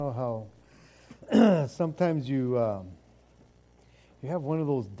know how sometimes you have one of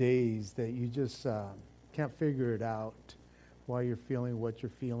those days that you just can't figure it out why you're feeling what you're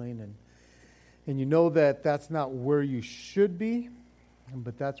feeling, and you know that that's not where you should be,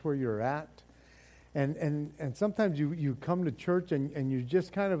 but that's where you're at. And sometimes you come to church and you're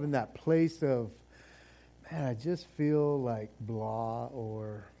just kind of in that place of, man, I just feel like blah,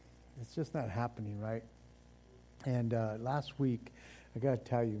 or it's just not happening, right? And last week, I got to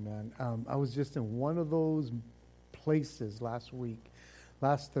tell you, man, I was just in one of those places last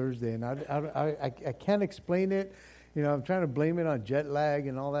Thursday, and I can't explain it. You know, I'm trying to blame it on jet lag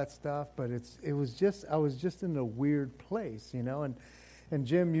and all that stuff, but I was just in a weird place, you know, and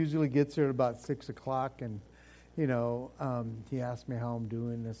Jim usually gets here at about 6 o'clock, and, you know, he asked me how I'm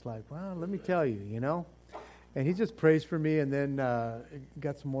doing. It's like, well, let me tell you, you know. And he just prays for me, and then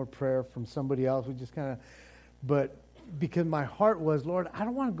got some more prayer from somebody else. We just kind of, but because my heart was, Lord, I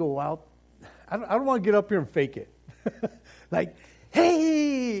don't want to go out. I don't want to get up here and fake it. Like,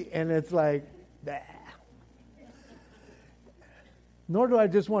 hey, and it's like, bah. Nor do I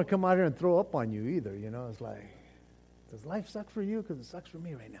just want to come out here and throw up on you either. You know, it's like, does life suck for you? Because it sucks for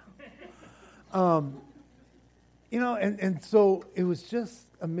me right now. You know, and so it was just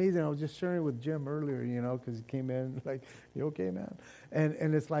amazing. I was just sharing with Jim earlier, you know, because he came in like, you okay, man?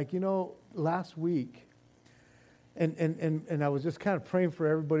 And it's like, you know, last week, and I was just kind of praying for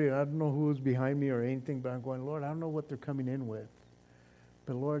everybody, and I don't know who was behind me or anything, but I'm going, Lord, I don't know what they're coming in with.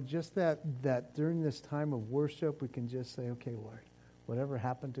 But Lord, just that during this time of worship, we can just say, okay, Lord, whatever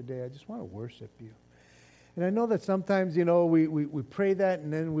happened today, I just want to worship you. And I know that sometimes, you know, we pray that,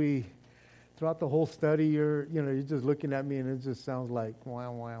 and then throughout the whole study, you're just looking at me, and it just sounds like,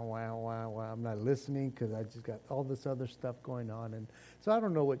 wow, wow, wow, wow, wow. I'm not listening because I just got all this other stuff going on. And so I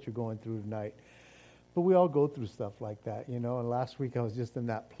don't know what you're going through tonight. But we all go through stuff like that, you know. And last week I was just in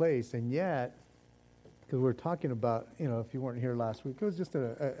that place. And yet, because we were talking about, you know, if you weren't here last week, it was just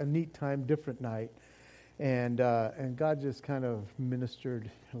a neat time, different night. And God just kind of ministered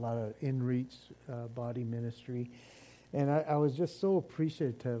a lot of in-reach body ministry. And I was just so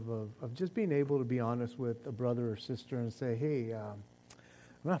appreciative of just being able to be honest with a brother or sister and say, hey, I'm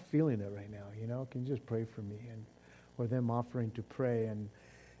not feeling it right now, you know. Can you just pray for me? Or them offering to pray. And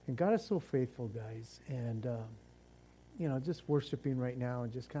God is so faithful, guys. And, you know, just worshiping right now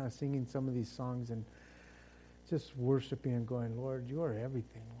and just kind of singing some of these songs and just worshiping and going, Lord, you are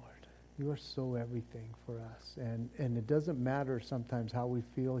everything, Lord. You are so everything for us. And it doesn't matter sometimes how we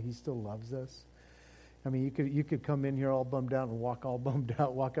feel. He still loves us. I mean, you could come in here all bummed out and walk out bummed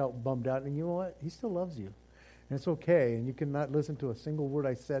out, and you know what? He still loves you. And it's okay, and you cannot listen to a single word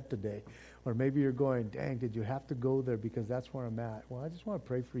I said today. Or maybe you're going, dang, did you have to go there because that's where I'm at? Well, I just want to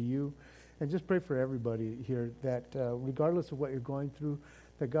pray for you and just pray for everybody here that regardless of what you're going through,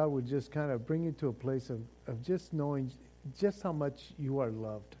 that God would just kind of bring you to a place of just knowing just how much you are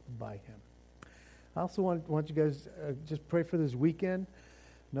loved by Him. I also want you guys just pray for this weekend.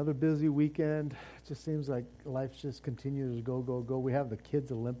 Another busy weekend. It just seems like life just continues to go. We have the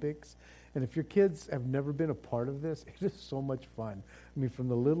Kids Olympics. And if your kids have never been a part of this, it is so much fun. I mean, from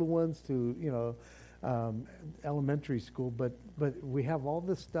the little ones to, you know, elementary school. But we have all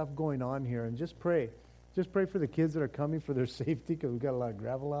this stuff going on here. And just pray. Just pray for the kids that are coming, for their safety, because we've got a lot of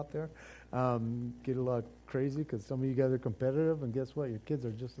gravel out there. Get a lot crazy because some of you guys are competitive. And guess what? Your kids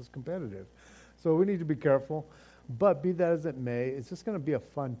are just as competitive. So we need to be careful. But be that as it may, it's just going to be a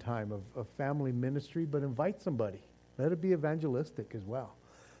fun time of family ministry, but invite somebody. Let it be evangelistic as well.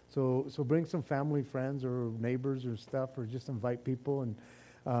 So bring some family friends or neighbors or stuff, or just invite people.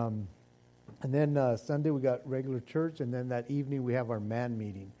 And then Sunday we got regular church, and then that evening we have our man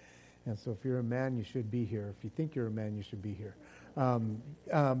meeting. And so if you're a man, you should be here. If you think you're a man, you should be here.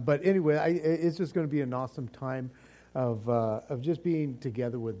 But anyway, it's just going to be an awesome time of just being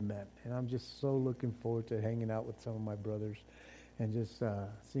together with men. And I'm just so looking forward to hanging out with some of my brothers and just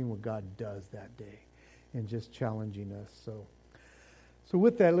seeing what God does that day and just challenging us. So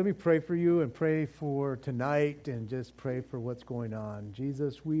with that, let me pray for you and pray for tonight and just pray for what's going on.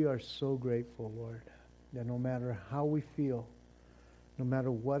 Jesus, we are so grateful, Lord, that no matter how we feel, no matter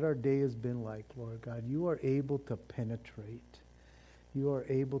what our day has been like, Lord God, you are able to penetrate. You are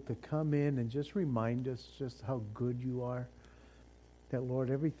able to come in and just remind us just how good you are. That, Lord,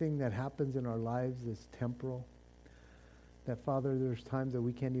 everything that happens in our lives is temporal. That, Father, there's times that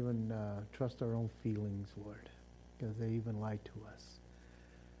we can't even trust our own feelings, Lord, because they even lie to us.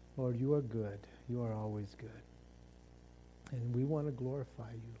 Lord, you are good. You are always good. And we want to glorify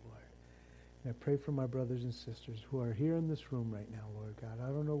you, Lord. And I pray for my brothers and sisters who are here in this room right now, Lord God. I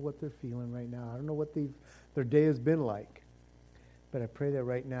don't know what they're feeling right now. I don't know what their day has been like. But I pray that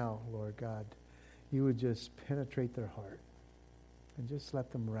right now, Lord God, you would just penetrate their heart and just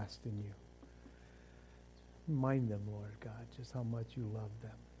let them rest in you. Remind them, Lord God, just how much you love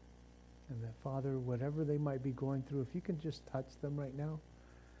them. And that, Father, whatever they might be going through, if you can just touch them right now,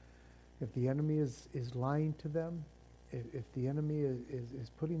 if the enemy is lying to them, if the enemy is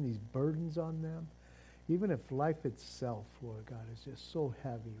putting these burdens on them, even if life itself, Lord God, is just so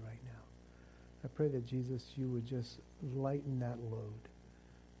heavy right now, I pray that, Jesus, you would just lighten that load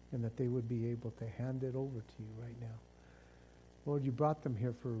and that they would be able to hand it over to you right now. Lord, you brought them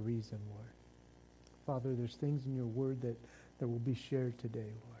here for a reason, Lord. Father, there's things in your word that will be shared today,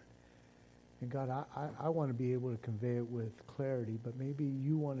 Lord. And God, I want to be able to convey it with clarity, but maybe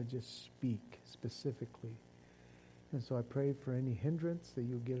you want to just speak specifically. And so I pray for any hindrance that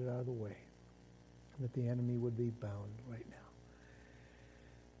you'll get it out of the way, that the enemy would be bound right now.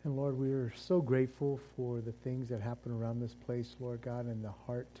 And Lord, we are so grateful for the things that happen around this place, Lord God, and the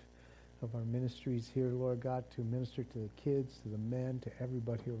heart of our ministries here, Lord God, to minister to the kids, to the men, to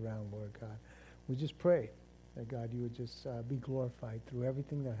everybody around, Lord God. We just pray that, God, you would just be glorified through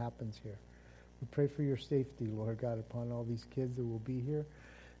everything that happens here. We pray for your safety, Lord God, upon all these kids that will be here,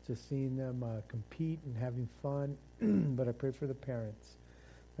 just seeing them compete and having fun. But I pray for the parents,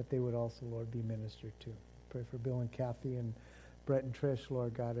 that they would also, Lord, be ministered to. Pray for Bill and Kathy and Brett and Trish,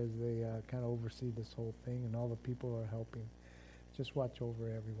 Lord God, as they kind of oversee this whole thing and all the people who are helping. Just watch over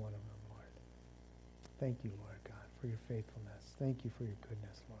every one of them, Lord. Thank you, Lord God, for your faithfulness. Thank you for your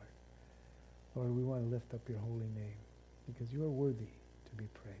goodness, Lord. Lord, we want to lift up your holy name because you are worthy to be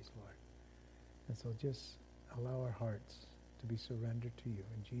praised, Lord. And so just allow our hearts to be surrendered to you.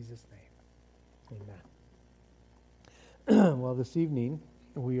 In Jesus' name, amen. Well, this evening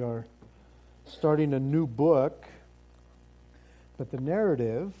we are starting a new book, but the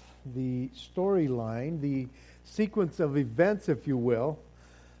narrative, the storyline, the sequence of events, if you will,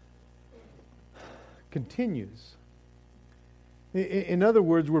 continues. In other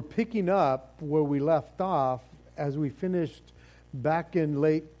words, we're picking up where we left off as we finished back in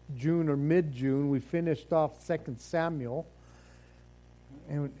late June or mid-June. We finished off 2 Samuel,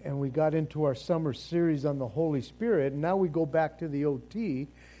 and we got into our summer series on the Holy Spirit. And now we go back to the OT,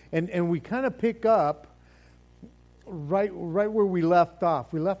 and we kind of pick up right where we left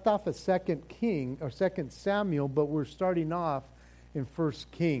off. We left off at 2 Samuel, but we're starting off in 1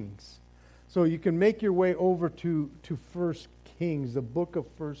 Kings. So you can make your way over to 1 Kings, the book of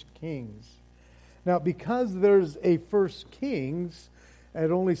 1 Kings. Now, because there's a 1 Kings,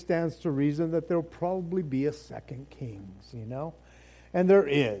 it only stands to reason that there'll probably be a 2 Kings, you know? And there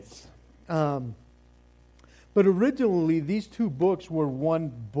is. But originally, these two books were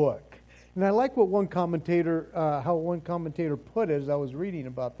one book. And I like what how one commentator put it as I was reading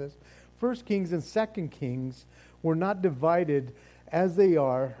about this. 1 Kings and 2 Kings were not divided as they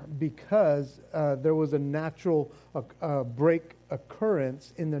are because there was a natural break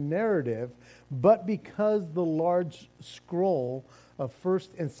occurrence in the narrative, but because the large scroll of 1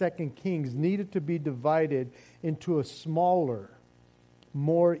 and 2 Kings needed to be divided into a smaller,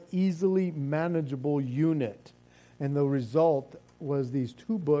 more easily manageable unit. And the result was these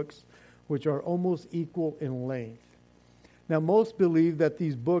two books, which are almost equal in length. Now, most believe that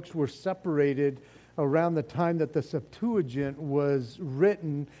these books were separated around the time that the Septuagint was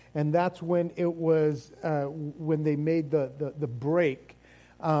written, and that's when it was when they made the break.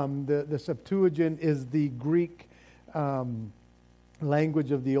 The Septuagint is the Greek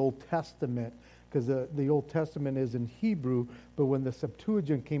language of the Old Testament, because the Old Testament is in Hebrew, but when the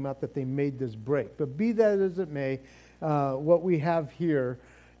Septuagint came out, that they made this break. But be that as it may, what we have here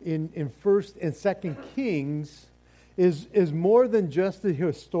in 1st and 2nd Kings is more than just a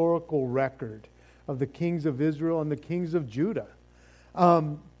historical record of the kings of Israel and the kings of Judah.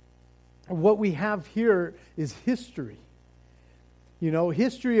 What we have here is history. You know,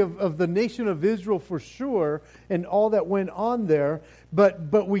 history of the nation of Israel for sure, and all that went on there.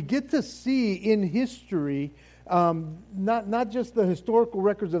 But we get to see in history, not just the historical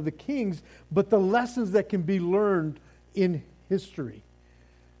records of the kings, but the lessons that can be learned in history.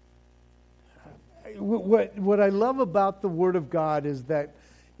 What I love about the Word of God is that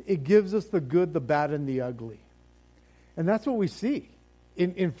it gives us the good, the bad, and the ugly. And that's what we see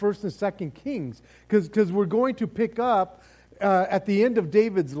in 1st and 2nd Kings. Because we're going to pick up at the end of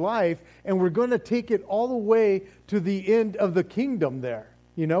David's life, and we're going to take it all the way to the end of the kingdom there.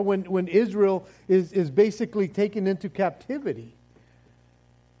 You know, when Israel is basically taken into captivity.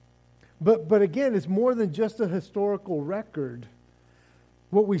 But again, it's more than just a historical record.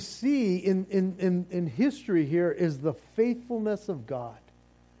 What we see in history here is the faithfulness of God.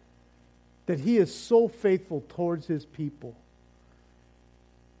 That He is so faithful towards His people.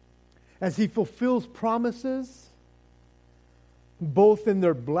 as He fulfills promises, both in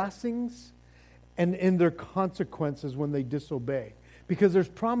their blessings and in their consequences when they disobey. Because there's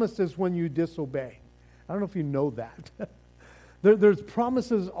promises when you disobey. I don't know if you know that. There's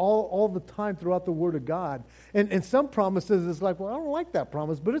promises all the time throughout the Word of God. And some promises, it's like, well, I don't like that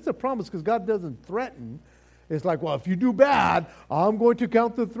promise, but it's a promise because God doesn't threaten. It's like, well, if you do bad, I'm going to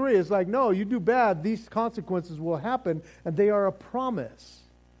count to 3. It's like, no, you do bad, these consequences will happen, and they are a promise.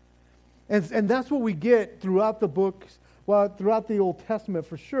 And that's what we get throughout the books, well, throughout the Old Testament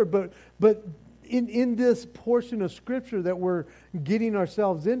for sure, but in this portion of Scripture that we're getting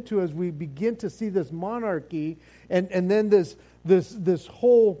ourselves into as we begin to see this monarchy and then this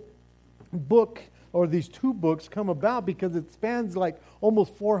whole book or these 2 books come about because it spans like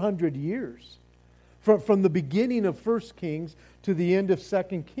almost 400 years from the beginning of 1 Kings to the end of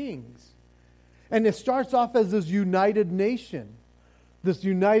 2 Kings. And it starts off as this united nation, this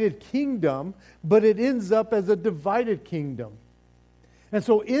united kingdom, but it ends up as a divided kingdom. And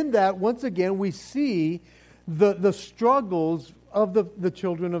so in that, once again, we see the struggles of the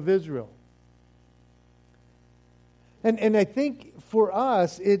children of Israel. And I think for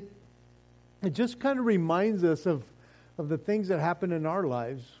us, it just kind of reminds us of the things that happen in our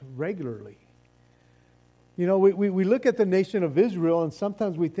lives regularly. You know, we look at the nation of Israel and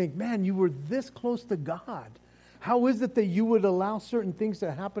sometimes we think, man, you were this close to God. How is it that you would allow certain things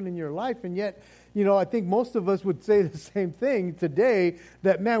to happen in your life? And yet, you know, I think most of us would say the same thing today,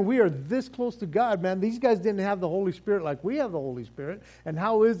 that, man, we are this close to God, man. These guys didn't have the Holy Spirit like we have the Holy Spirit. And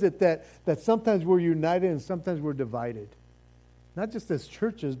how is it that sometimes we're united and sometimes we're divided? Not just as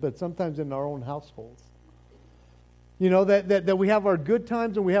churches, but sometimes in our own households. You know, that we have our good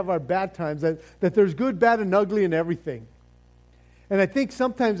times and we have our bad times, that there's good, bad, and ugly in everything. And I think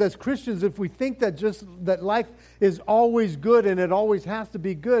sometimes as Christians, if we think that life is always good and it always has to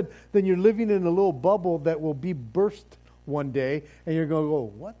be good, then you're living in a little bubble that will be burst one day, and you're going to go,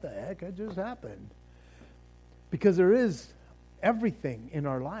 what the heck? That just happened. Because there is everything in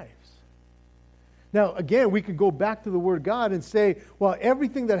our lives. Now, again, we could go back to the Word of God and say, well,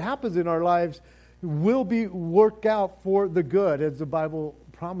 everything that happens in our lives will be worked out for the good, as the Bible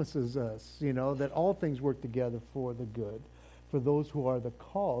promises us, you know, that all things work together for the good, for those who are the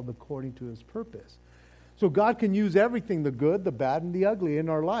called according to His purpose. So God can use everything, the good, the bad, and the ugly in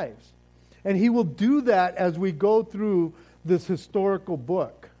our lives. And He will do that as we go through this historical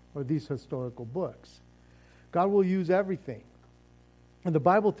book, or these historical books. God will use everything. And the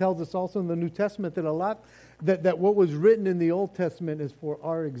Bible tells us also in the New Testament that what was written in the Old Testament is for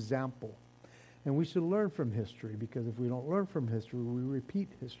our example. And we should learn from history, because if we don't learn from history, we repeat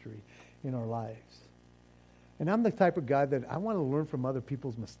history in our lives. And I'm the type of guy that I want to learn from other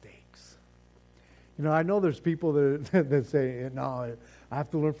people's mistakes. You know, I know there's people that say, no, I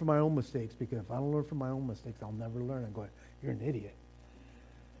have to learn from my own mistakes, because if I don't learn from my own mistakes, I'll never learn. I'm going, you're an idiot.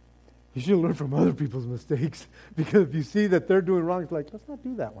 You should learn from other people's mistakes, because if you see that they're doing wrong, it's like, let's not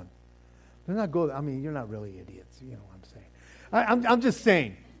do that one. Let's not go. I mean, you're not really idiots. You know what I'm saying. I'm just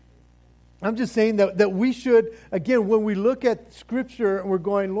saying. I'm just saying that we should, again, when we look at Scripture and we're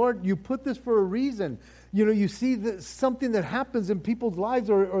going, Lord, you put this for a reason. You know, you see something that happens in people's lives,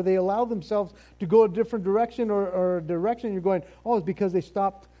 or they allow themselves to go a different direction or a direction. You're going, oh, it's because they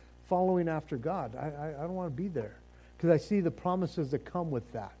stopped following after God. I don't want to be there, because I see the promises that come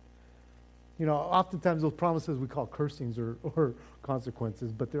with that. You know, oftentimes those promises we call cursings or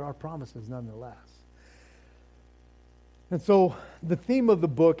consequences, but there are promises nonetheless. And so the theme of the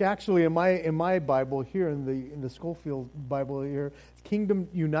book, actually in my Bible here, in the Schofield Bible here, is Kingdom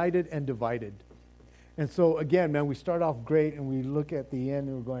United and Divided. And so again, man, we start off great and we look at the end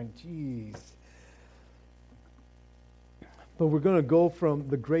and we're going, geez. But we're going to go from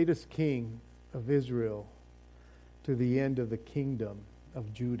the greatest king of Israel to the end of the kingdom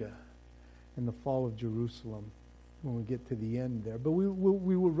of Judah and the fall of Jerusalem when we get to the end there. But we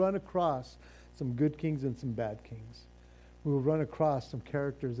will run across some good kings and some bad kings. We will run across some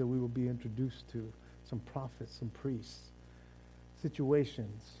characters that we will be introduced to, some prophets, some priests,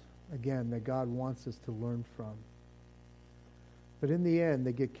 situations, again, that God wants us to learn from. But in the end,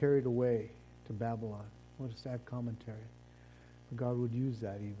 they get carried away to Babylon. What a sad commentary. But God would use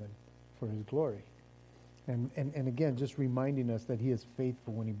that even for His glory. And again, just reminding us that He is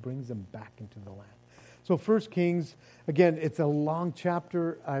faithful when He brings them back into the land. So 1 Kings, again, it's a long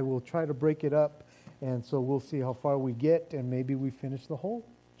chapter. I will try to break it up. And so we'll see how far we get, and maybe we finish the whole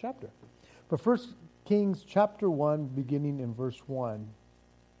chapter. But 1 Kings chapter 1, beginning in verse 1.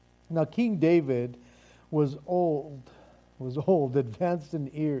 Now King David was old, advanced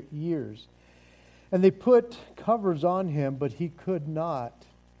in years. And they put covers on him, but he could not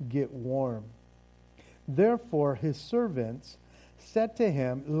get warm. Therefore his servants said to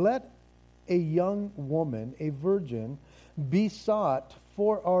him, let a young woman, a virgin, be sought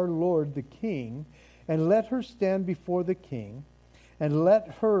for our lord the king, and let her stand before the king, and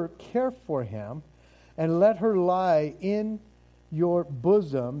let her care for him, and let her lie in your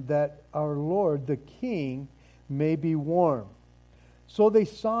bosom, that our lord the king may be warm. So they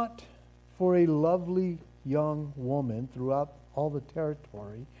sought for a lovely young woman throughout all the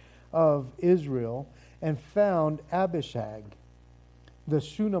territory of Israel, and found Abishag, the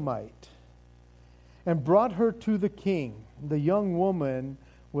Shunammite, and brought her to the king. The young woman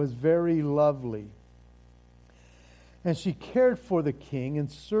was very lovely, and she cared for the king and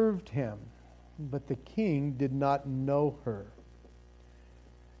served him, but the king did not know her.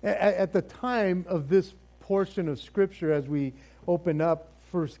 At the time of this portion of Scripture, as we open up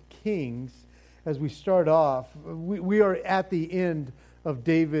 1 Kings, as we start off, we are at the end of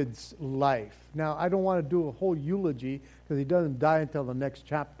David's life. Now, I don't want to do a whole eulogy because he doesn't die until the next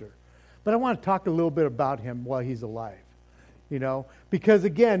chapter. But I want to talk a little bit about him while he's alive. You know, because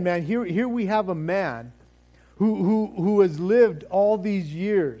again, man, here we have a man who has lived all these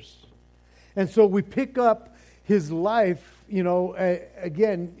years. And so we pick up his life, you know,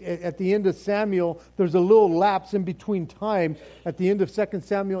 again, at the end of Samuel, there's a little lapse in between time at the end of 2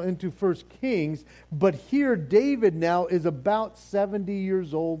 Samuel into 1 Kings. But here, David now is about 70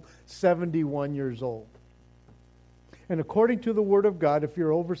 years old, 71 years old. And according to the Word of God, if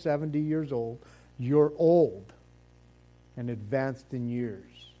you're over 70 years old, you're old and advanced in years.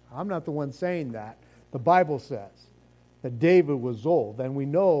 I'm not the one saying that. The Bible says that David was old. And we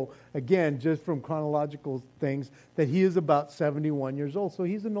know, again, just from chronological things, that he is about 71 years old. So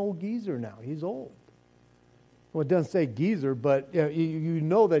he's an old geezer now. He's old. Well, it doesn't say geezer, but you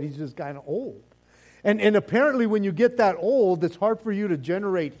know that he's just kind of old. And apparently when you get that old, it's hard for you to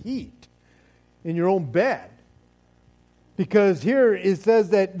generate heat in your own bed. Because here it says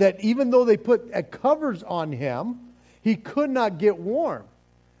that even though they put covers on him, he could not get warm.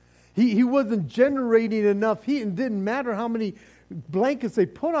 He wasn't generating enough heat, and it didn't matter how many blankets they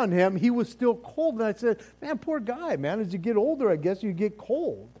put on him, he was still cold. And I said, man, poor guy, man. As you get older, I guess you get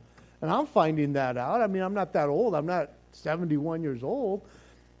cold. And I'm finding that out. I mean, I'm not that old. I'm not 71 years old.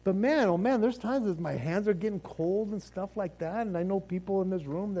 But man, oh man, there's times that my hands are getting cold and stuff like that. And I know people in this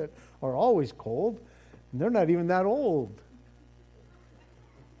room that are always cold, and they're not even that old.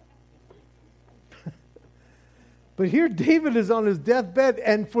 But here David is on his deathbed,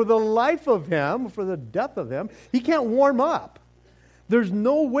 and for the life of him, for the death of him, he can't warm up. There's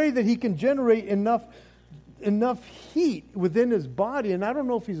no way that he can generate enough heat within his body. And I don't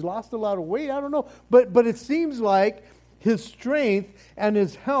know if he's lost a lot of weight. I don't know. But it seems like his strength and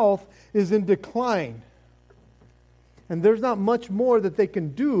his health is in decline. And there's not much more that they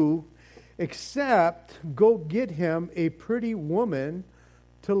can do except go get him a pretty woman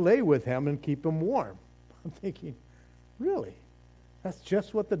to lay with him and keep him warm. I'm thinking, really? That's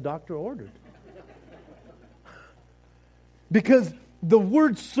just what the doctor ordered. Because the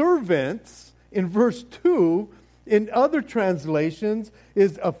word servants in verse 2 in other translations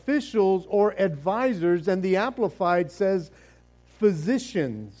is officials or advisors, and the Amplified says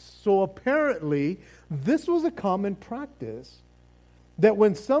physicians. So apparently this was a common practice, that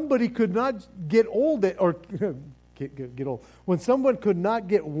when somebody could not get old or get old. When someone could not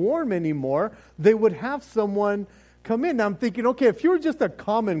get warm anymore, they would have someone come in. Now I'm thinking, okay, if you were just a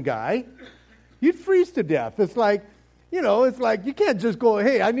common guy, you'd freeze to death. It's like, you know, it's like you can't just go,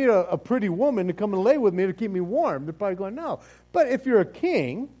 hey, I need a pretty woman to come and lay with me to keep me warm. They're probably going, no. But if you're a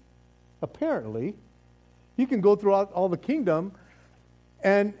king, apparently, you can go throughout all the kingdom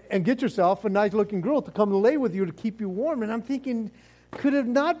and get yourself a nice looking girl to come and lay with you to keep you warm. And I'm thinking, could it have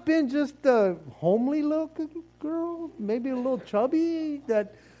not been just a homely looking girl, maybe a little chubby,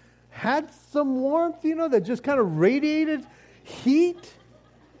 that had some warmth, you know, that just kind of radiated heat?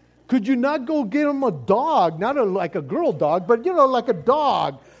 Could you not go get him a dog, not like a girl dog, but, you know, like a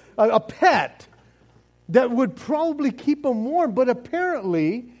dog, a pet, that would probably keep him warm? But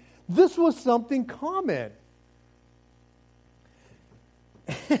apparently, this was something common.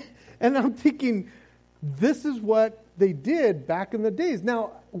 And I'm thinking, this is what they did back in the days.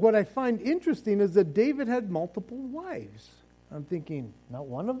 Now, what I find interesting is that David had multiple wives. I'm thinking, not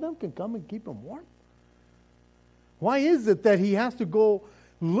one of them can come and keep him warm? Why is it that he has to go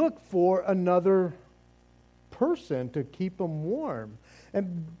look for another person to keep him warm?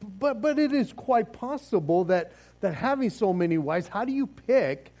 But it is quite possible that having so many wives, how do you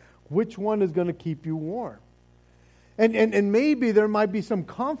pick which one is going to keep you warm? And maybe there might be some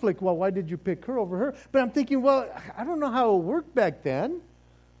conflict. Well, why did you pick her over her? But I'm thinking, well, I don't know how it worked back then.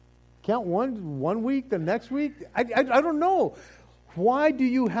 count one week, the next week? I don't know. Why do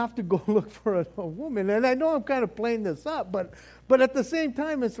you have to go look for a woman? And I know I'm kind of playing this up, but at the same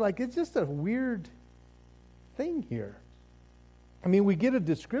time, it's like, it's just a weird thing here. I mean, we get a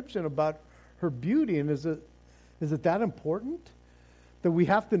description about her beauty, and is it that important? That we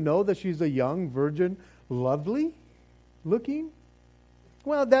have to know that she's a young virgin, lovely looking?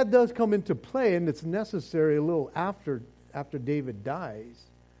 Well, that does come into play, and it's necessary a little after David dies.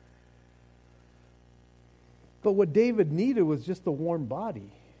 But what David needed was just a warm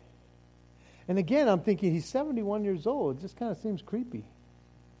body. And again, I'm thinking he's 71 years old. It just kind of seems creepy.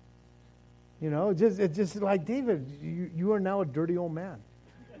 You know, it's just like, David, you are now a dirty old man.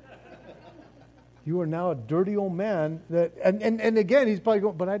 You are now a dirty old man. And again, he's probably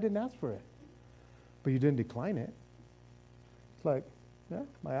going, but I didn't ask for it. But you didn't decline it. It's like, yeah,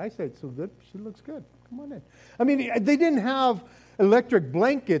 my eyesight's so good. She looks good. Come on in. I mean, they didn't have electric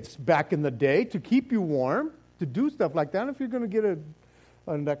blankets back in the day to keep you warm, to do stuff like that. If you're going to get an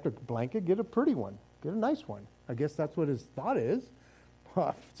electric blanket, get a pretty one. Get a nice one. I guess that's what his thought is.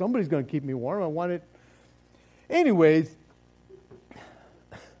 If somebody's going to keep me warm, I want it. Anyways,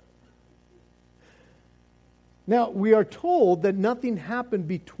 now we are told that nothing happened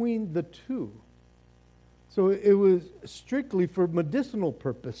between the two. So it was strictly for medicinal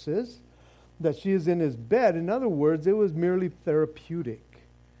purposes that she is in his bed. In other words, it was merely therapeutic.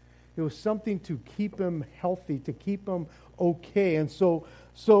 It was something to keep him healthy, to keep him okay. And so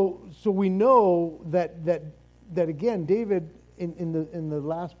we know that again, David, in the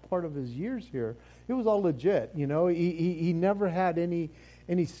last part of his years here, it was all legit. You know, he never had any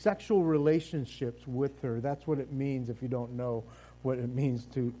sexual relationships with her. That's what it means if you don't know what it means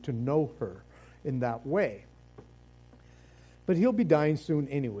to know her in that way. But he'll be dying soon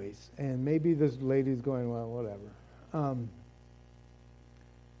anyways. And maybe this lady's going, well, whatever.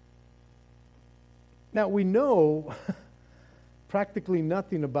 Now, we know practically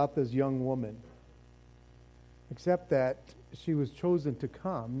nothing about this young woman, except that she was chosen to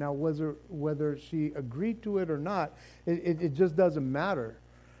come. Now, whether she agreed to it or not, it just doesn't matter.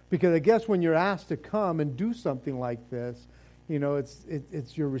 Because I guess when you're asked to come and do something like this, you know,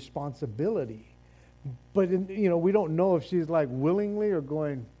 it's your responsibility. But, we don't know if she's like willingly or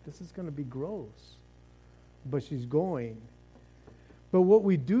going, this is going to be gross. But she's going. But what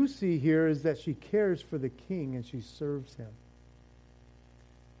we do see here is that she cares for the king and she serves him.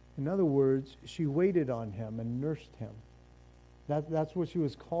 In other words, she waited on him and nursed him. That's what she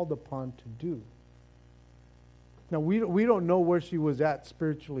was called upon to do. Now, we don't know where she was at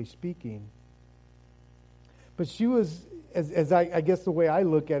spiritually speaking. But she was, as I guess the way I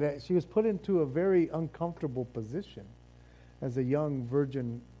look at it, she was put into a very uncomfortable position as a young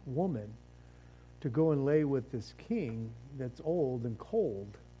virgin woman to go and lay with this king that's old and cold.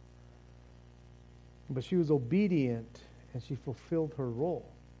 But she was obedient and she fulfilled her role.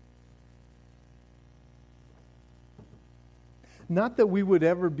 Not that we would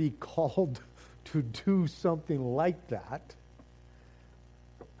ever be called to do something like that.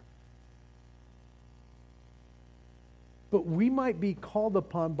 But we might be called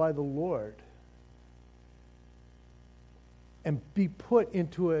upon by the Lord and be put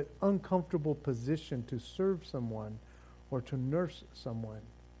into an uncomfortable position to serve someone or to nurse someone.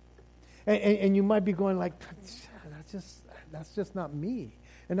 And you might be going like, that's just not me.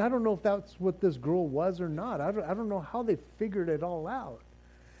 And I don't know if that's what this girl was or not. I don't know how they figured it all out.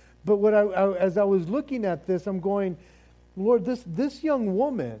 But as I was looking at this, I'm going, Lord, this young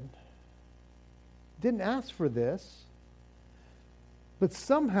woman didn't ask for this, but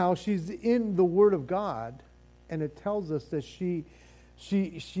somehow she's in the Word of God, and it tells us that she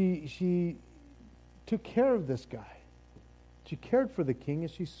took care of this guy. She cared for the king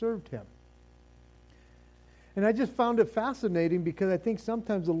and she served him. And I just found it fascinating because I think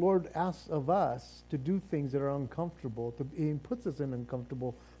sometimes the Lord asks of us to do things that are uncomfortable. He puts us in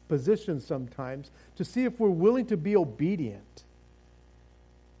uncomfortable positions sometimes to see if we're willing to be obedient.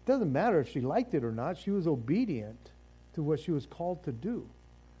 It doesn't matter if she liked it or not. She was obedient to what she was called to do.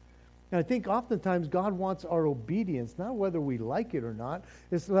 And I think oftentimes God wants our obedience, not whether we like it or not.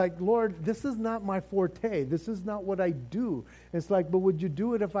 It's like, Lord, this is not my forte. This is not what I do. It's like, but would you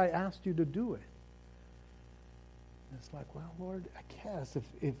do it if I asked you to do it? It's like, well, Lord, I guess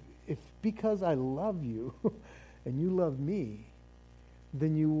if because I love you and you love me,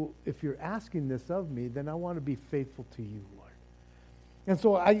 then if you're asking this of me, then I want to be faithful to you, Lord. And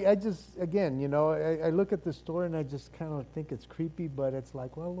so I just, again, I look at this story and I just kind of think it's creepy, but it's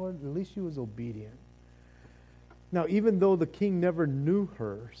like, well, Lord, at least she was obedient. Now, even though the king never knew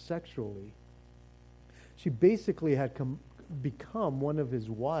her sexually, she basically had become one of his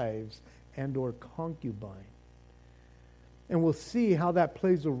wives and or concubine. And we'll see how that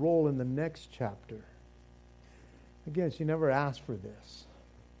plays a role in the next chapter. Again, she never asked for this,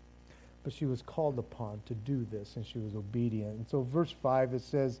 but she was called upon to do this, and she was obedient. And so verse 5, it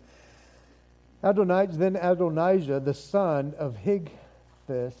says, Then Adonijah, the son of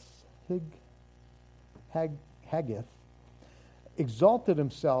Haggith, exalted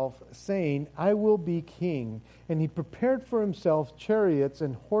himself, saying, I will be king. And he prepared for himself chariots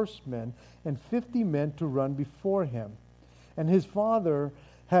and horsemen and 50 men to run before him. And his father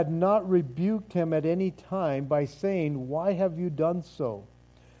had not rebuked him at any time by saying, Why have you done so?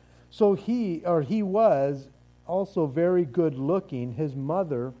 So he was also very good looking. His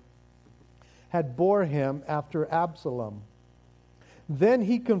mother had bore him after Absalom. Then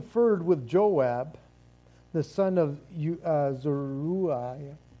he conferred with Joab, the son of Zeruiah.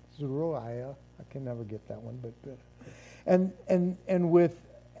 I can never get that one, but and with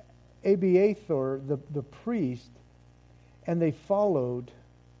Abiathar the priest, and they followed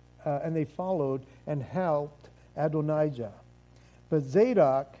and helped Adonijah. But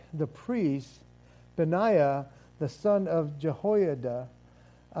Zadok the priest, Benaiah the son of Jehoiada,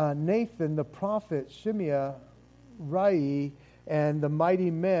 Nathan the prophet, Shimei, Rai, and the mighty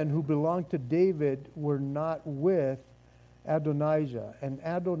men who belonged to David were not with Adonijah. And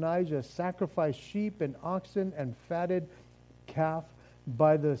Adonijah sacrificed sheep and oxen and fatted calf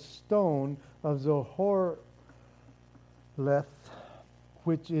by the stone of Zohorleth,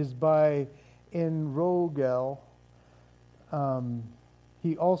 which is by Enrogel.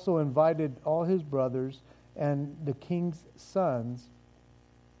 He also invited all his brothers and the king's sons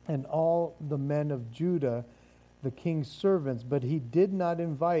and all the men of Judah, the king's servants, but he did not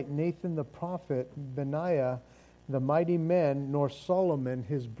invite Nathan the prophet, Benaiah, the mighty men, nor Solomon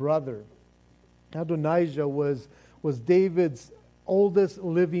his brother. Adonijah was David's oldest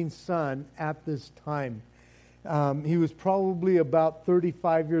living son at this time. He was probably about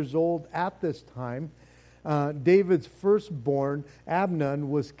 35 years old at this time. David's firstborn, Amnon,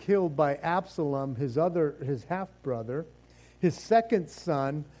 was killed by Absalom, his half-brother. His second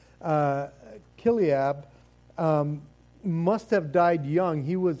son, Chileab, must have died young.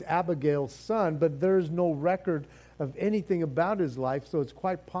 He was Abigail's son, but there's no record of anything about his life, so it's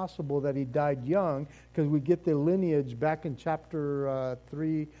quite possible that he died young, because we get the lineage back in chapter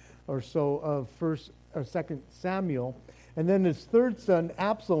 3 or so of 1st or 2nd Samuel. And then his third son,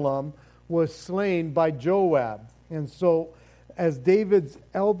 Absalom, was slain by Joab. And so, as David's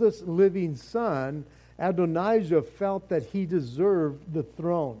eldest living son, Adonijah felt that he deserved the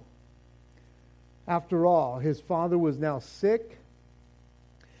throne. After all, his father was now sick.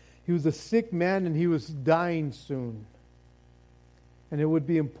 He was a sick man, and he was dying soon. And it would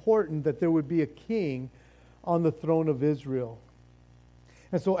be important that there would be a king on the throne of Israel.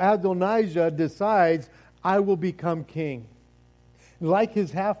 And so Adonijah decides, I will become king. Like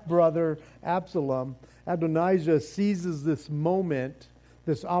his half-brother Absalom, Adonijah seizes this moment,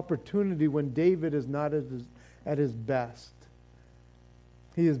 this opportunity when David is not at his best.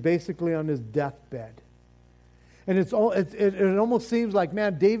 He is basically on his deathbed. And it almost seems like,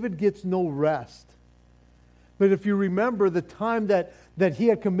 man, David gets no rest. But if you remember the time that he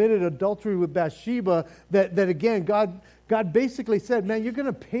had committed adultery with Bathsheba, that again, God basically said, man, you're going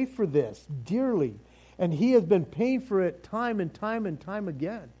to pay for this dearly. And he has been paying for it time and time and time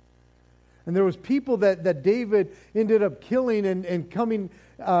again. And there was people that David ended up killing and coming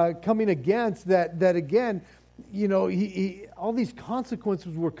against that again, you know, he all these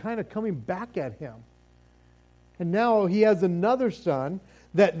consequences were kind of coming back at him. And now he has another son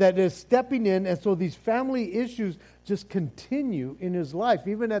that is stepping in, and so these family issues just continue in his life,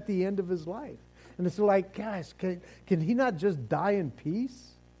 even at the end of his life. And it's like, guys, can he not just die in peace?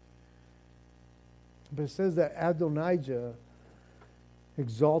 But it says that Adonijah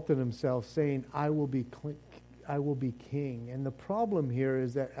exalted himself, saying, I will be king. And the problem here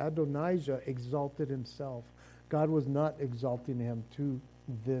is that Adonijah exalted himself. God was not exalting him to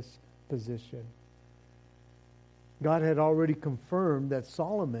this position. God had already confirmed that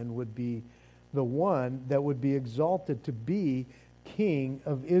Solomon would be the one that would be exalted to be king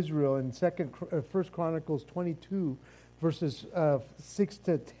of Israel. In 1 Chronicles 22, verses 6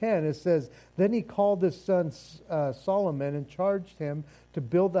 to 10, it says, Then he called his son Solomon and charged him to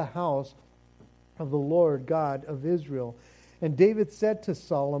build the house of the Lord God of Israel. And David said to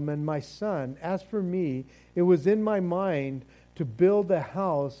Solomon, My son, as for me, it was in my mind to build a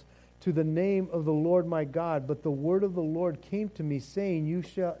house to the name of the Lord my God. But the word of the Lord came to me, saying,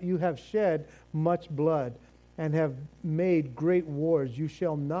 You have shed much blood and have made great wars. You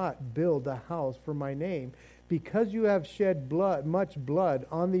shall not build a house for my name, because you have shed blood, much blood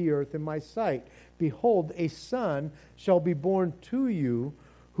on the earth in my sight. Behold, a son shall be born to you,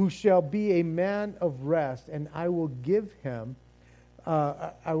 who shall be a man of rest, and I will give him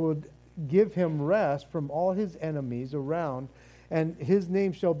rest from all his enemies around, and his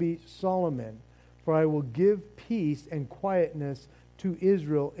name shall be Solomon. For I will give peace and quietness to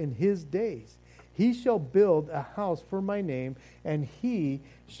Israel in his days. He shall build a house for my name, and he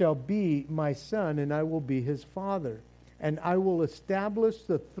shall be my son, and I will be his father. And I will establish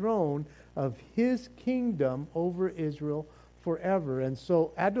the throne of his kingdom over Israel forever. And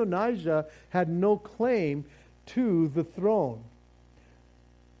so Adonijah had no claim to the throne.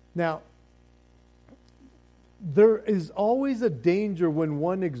 Now, there is always a danger when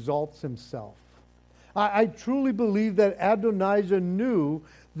one exalts himself. I truly believe that Adonijah knew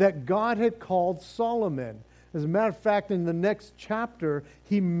that God had called Solomon. As a matter of fact, in the next chapter,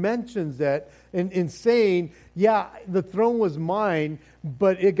 he mentions that in saying, yeah, the throne was mine,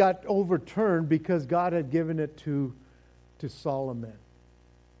 but it got overturned because God had given it to Solomon.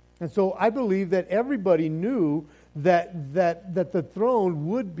 And so I believe that everybody knew that the throne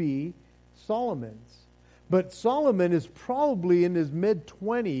would be Solomon's. But Solomon is probably in his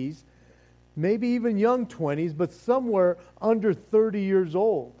mid-20s, maybe even young 20s, but somewhere under 30 years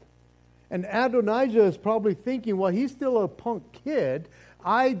old. And Adonijah is probably thinking, well, he's still a punk kid.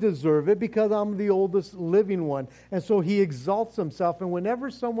 I deserve it because I'm the oldest living one. And so he exalts himself. And whenever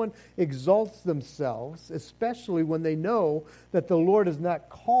someone exalts themselves, especially when they know that the Lord has not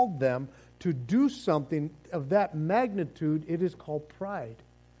called them to do something of that magnitude, it is called pride.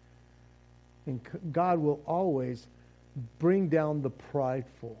 And God will always bring down the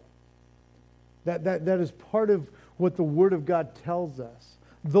prideful. That is part of what the Word of God tells us.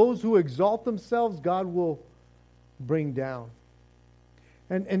 Those who exalt themselves, God will bring down.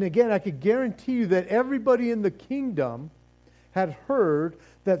 And again, I could guarantee you that everybody in the kingdom had heard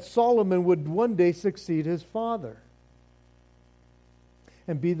that Solomon would one day succeed his father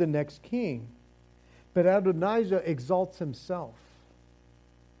and be the next king. But Adonijah exalts himself.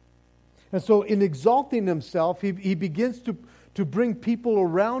 And so in exalting himself, he begins to bring people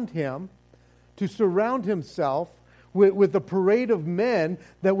around him, to surround himself with a parade of men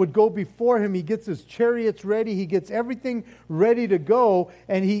that would go before him. He gets his chariots ready. He gets everything ready to go.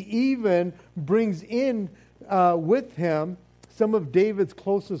 And he even brings in with him some of David's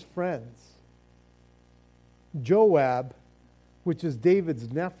closest friends. Joab, which is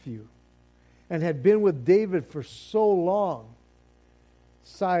David's nephew, and had been with David for so long,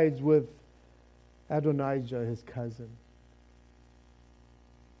 sides with Adonijah, his cousin.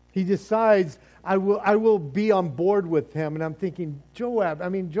 He decides, I will be on board with him. And I'm thinking, Joab,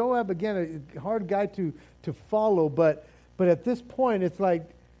 again, a hard guy to follow. But at this point, it's like,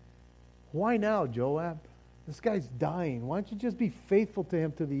 why now, Joab? This guy's dying. Why don't you just be faithful to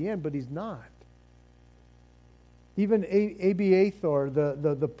him to the end? But he's not. Even Abiathar,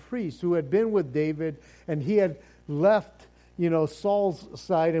 the priest who had been with David, and he had left Saul's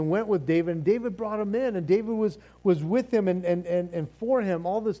side and went with David, and David brought him in, and David was with him and for him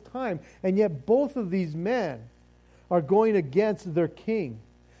all this time. And yet both of these men are going against their king.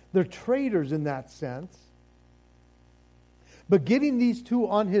 They're traitors in that sense. But getting these two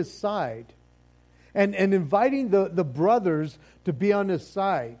on his side and inviting the brothers to be on his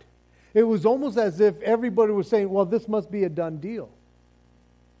side, it was almost as if everybody was saying, well, this must be a done deal.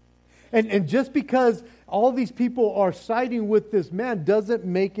 And just because all these people are siding with this man doesn't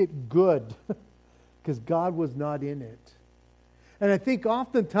make it good, because God was not in it. And I think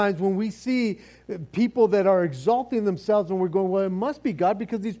oftentimes when we see people that are exalting themselves and we're going, well, it must be God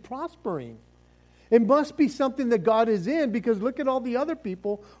because he's prospering. It must be something that God is in, because look at all the other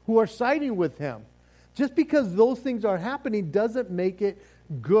people who are siding with him. Just because those things are happening doesn't make it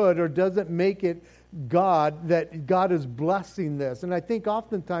good, or doesn't make it God, that God is blessing this. And I think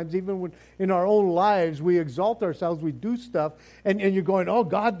oftentimes, even when in our own lives, we exalt ourselves, we do stuff, and you're going, oh,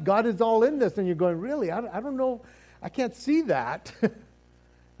 God is all in this. And you're going, really? I don't know. I can't see that.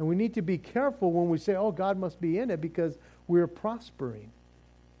 And we need to be careful when we say, oh, God must be in it because we're prospering.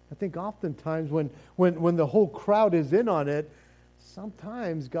 I think oftentimes when the whole crowd is in on it,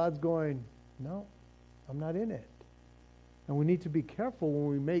 sometimes God's going, no, I'm not in it. And we need to be careful when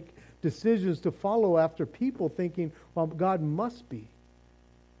we make decisions to follow after people thinking, well, God must be.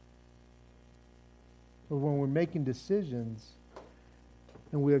 Or when we're making decisions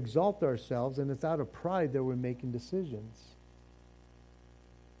and we exalt ourselves, and it's out of pride that we're making decisions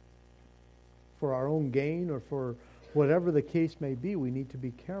for our own gain or for whatever the case may be, we need to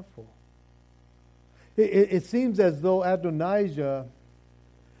be careful. It seems as though Adonijah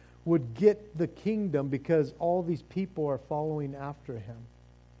would get the kingdom because all these people are following after him.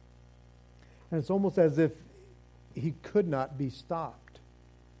 And it's almost as if he could not be stopped.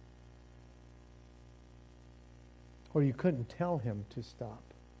 Or you couldn't tell him to stop.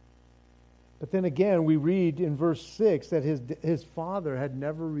 But then again, we read in verse 6 that his father had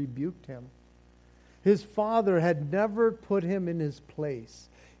never rebuked him. His father had never put him in his place.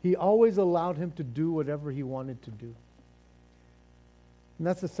 He always allowed him to do whatever he wanted to do. And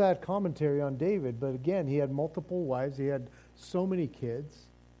that's a sad commentary on David. But again, he had multiple wives. He had so many kids.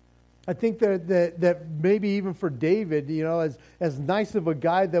 I think that maybe even for David, you know, as nice of a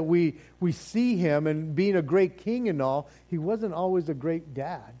guy that we see him and being a great king and all, he wasn't always a great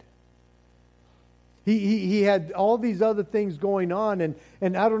dad. He had all these other things going on, and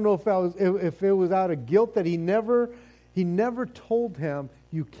I don't know if it was out of guilt that he never told him,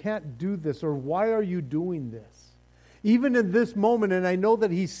 you can't do this, or why are you doing this? Even in this moment, and I know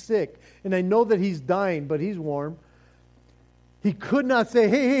that he's sick, and I know that he's dying, but he's warm. He could not say,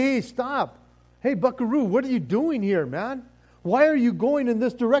 hey, stop. Hey, buckaroo, what are you doing here, man? Why are you going in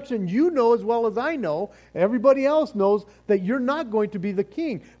this direction? You know as well as I know, everybody else knows that you're not going to be the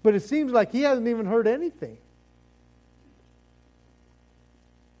king. But it seems like he hasn't even heard anything.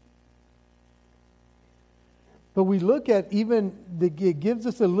 But we look at it gives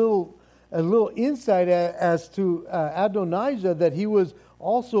us a little insight as to Adonijah, that he was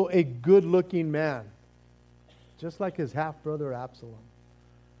also a good-looking man. Just like his half-brother Absalom,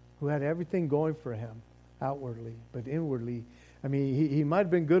 who had everything going for him outwardly, but inwardly, I mean, he might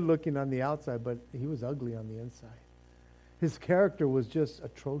have been good-looking on the outside, but he was ugly on the inside. His character was just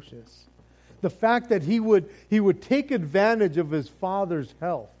atrocious. The fact that he would take advantage of his father's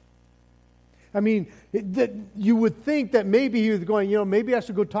health. I mean, you would think that maybe he was going, you know, maybe I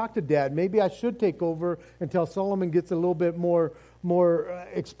should go talk to Dad. Maybe I should take over until Solomon gets a little bit more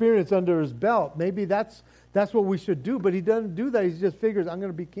experience under his belt. Maybe that's what we should do. But he doesn't do that. He just figures, I'm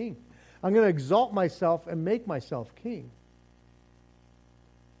going to be king. I'm going to exalt myself and make myself king.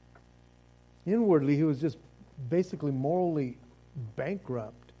 Inwardly, he was just basically morally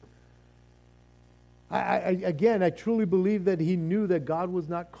bankrupt. I truly believe that he knew that God was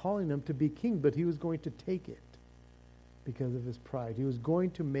not calling him to be king, but he was going to take it because of his pride. He was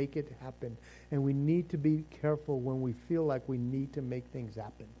going to make it happen. And we need to be careful when we feel like we need to make things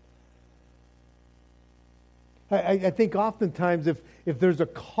happen. I think oftentimes if there's a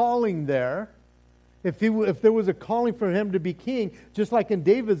calling there, if there was a calling for him to be king, just like in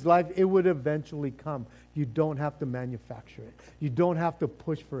David's life, it would eventually come. You don't have to manufacture it. You don't have to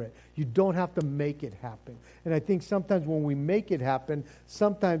push for it. You don't have to make it happen. And I think sometimes when we make it happen,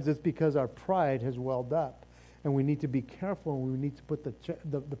 sometimes it's because our pride has welled up. And we need to be careful, and we need to put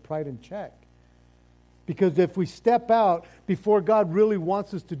the pride in check. Because if we step out before God really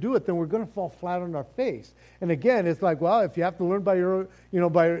wants us to do it, then we're going to fall flat on our face. And again, it's like, well, if you have to learn by your,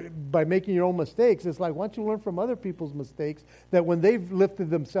 by making your own mistakes, it's like, why don't you learn from other people's mistakes that when they've lifted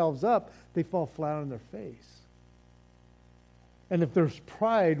themselves up, they fall flat on their face. And if there's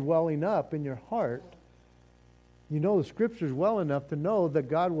pride welling up in your heart, you know the Scriptures well enough to know that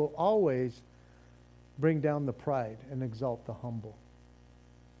God will always bring down the pride and exalt the humble.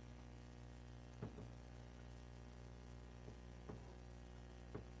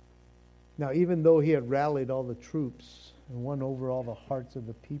 Now, even though he had rallied all the troops and won over all the hearts of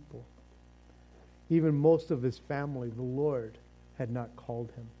the people, even most of his family, the Lord had not called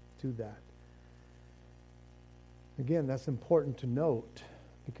him to that. Again, that's important to note,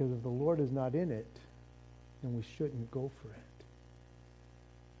 because if the Lord is not in it, then we shouldn't go for it.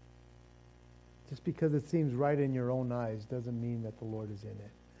 Just because it seems right in your own eyes doesn't mean that the Lord is in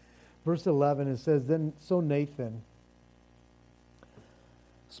it. Verse 11, it says, Then so Nathan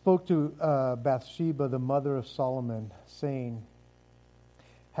spoke to Bathsheba, the mother of Solomon, saying,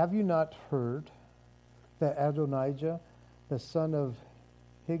 Have you not heard that Adonijah, the son of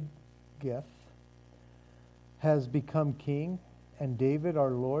Higgith, has become king, and David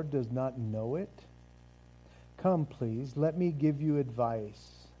our Lord does not know it? Come, please, let me give you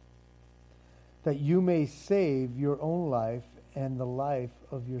advice, that you may save your own life and the life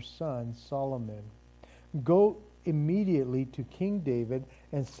of your son Solomon. Go immediately to King David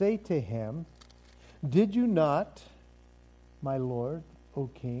and say to him, Did you not, my lord, O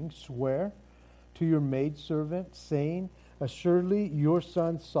king, swear to your maidservant, saying, Assuredly your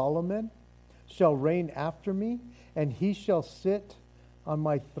son Solomon shall reign after me, and he shall sit on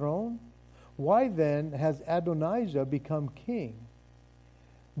my throne? Why then has Adonijah become king?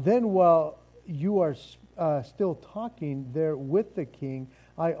 Then while you are still talking there with the king,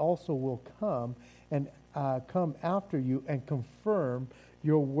 I also will come and come after you and confirm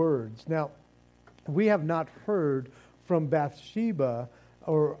your words. Now, we have not heard from Bathsheba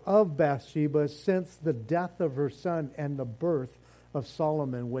or of Bathsheba since the death of her son and the birth of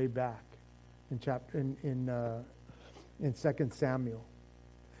Solomon way back in 2 Samuel.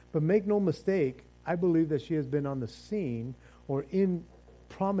 But make no mistake, I believe that she has been on the scene or in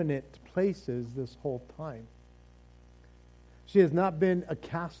prominent places this whole time. She has not been a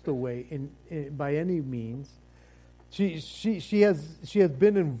castaway by any means. She has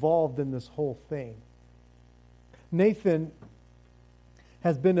been involved in this whole thing. Nathan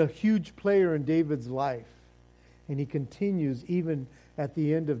has been a huge player in David's life, and he continues even at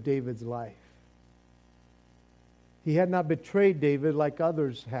the end of David's life. He had not betrayed David like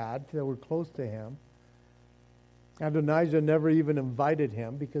others had that were close to him. Adonijah never even invited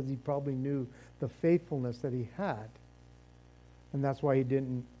him because he probably knew the faithfulness that he had. And that's why he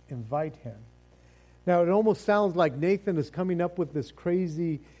didn't invite him. Now, it almost sounds like Nathan is coming up with this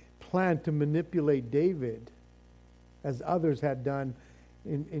crazy plan to manipulate David, as others had done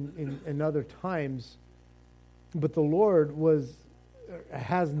in other times. But the Lord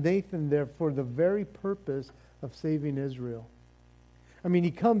has Nathan there for the very purpose of saving Israel. I mean,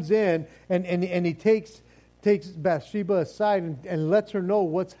 he comes in and he takes Bathsheba aside and lets her know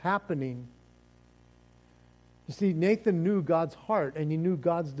what's happening. You see, Nathan knew God's heart and he knew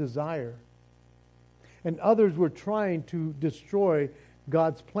God's desire. And others were trying to destroy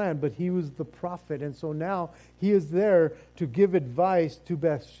God's plan, but he was the prophet. And so now he is there to give advice to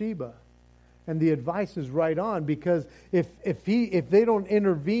Bathsheba. And the advice is right on, because if they don't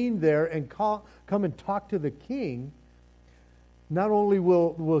intervene there and come and talk to the king, not only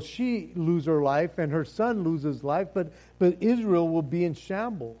will she lose her life and her son lose his life, but Israel will be in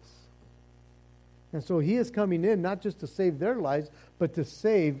shambles. And so he is coming in not just to save their lives, but to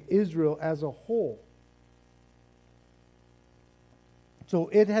save Israel as a whole. So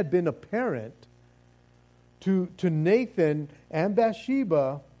it had been apparent to Nathan and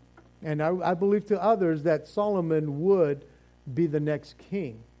Bathsheba, and I believe to others, that Solomon would be the next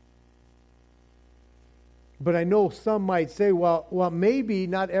king. But I know some might say, well, maybe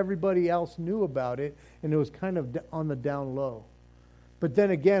not everybody else knew about it, and it was kind of on the down low. But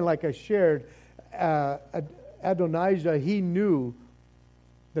then again, like I shared, Adonijah, he knew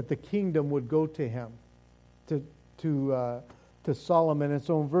that the kingdom would go to him, to Solomon. And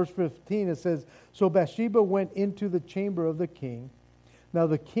so in verse 15 it says, so Bathsheba went into the chamber of the king. Now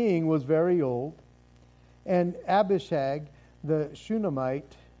the king was very old, and Abishag the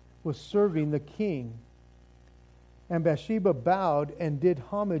Shunammite was serving the king. And Bathsheba bowed and did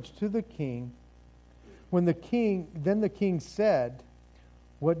homage to the king. Then the king said,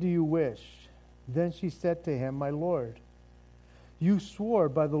 what do you wish? Then she said to him, my lord, you swore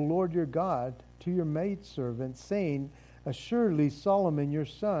by the Lord your God to your maidservant, saying, assuredly Solomon your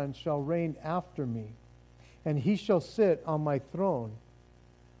son shall reign after me, and he shall sit on my throne.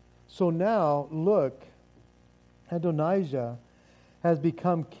 So now, look, Adonijah has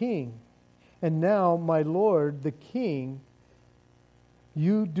become king, and now, my lord the king,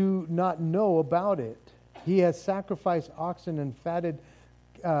 you do not know about it. He has sacrificed oxen and fatted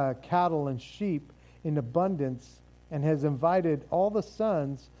cattle and sheep in abundance, and has invited all the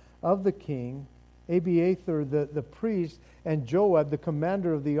sons of the king, Abiathar the priest, and Joab the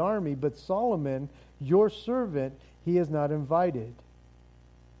commander of the army, but Solomon, your servant, he has not invited.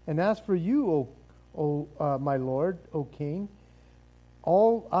 And as for you, O my lord, O king,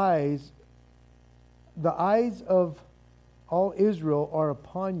 the eyes of all Israel are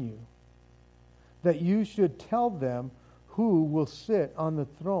upon you, that you should tell them who will sit on the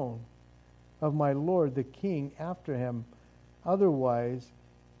throne of my lord the king after him. Otherwise,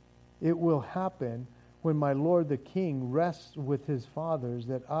 it will happen when my lord the king rests with his fathers,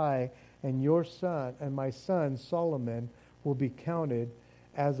 that I and your son and my son Solomon will be counted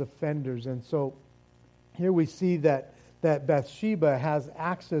as offenders. And so here we see that Bathsheba has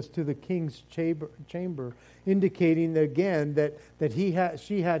access to the king's chamber, indicating again that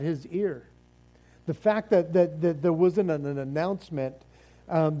she had his ear. The fact that there wasn't an announcement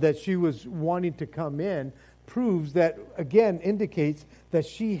that she was wanting to come in proves that, again, indicates that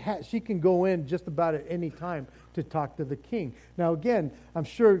she can go in just about at any time to talk to the king. Now, again, I'm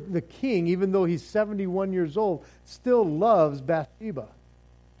sure the king, even though he's 71 years old, still loves Bathsheba.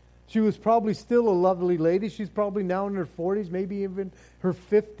 She was probably still a lovely lady. She's probably now in her 40s, maybe even her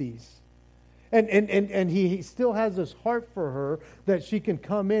 50s. And he still has this heart for her that she can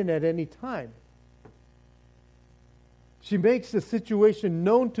come in at any time. She makes the situation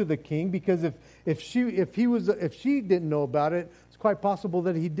known to the king, because if she didn't know about it, it's quite possible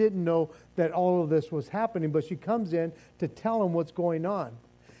that he didn't know that all of this was happening, but she comes in to tell him what's going on.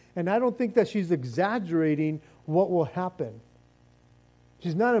 And I don't think that she's exaggerating what will happen.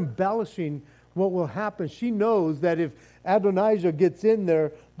 She's not embellishing what will happen. She knows that if Adonijah gets in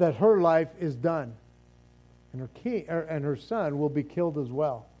there, that her life is done. And her son will be killed as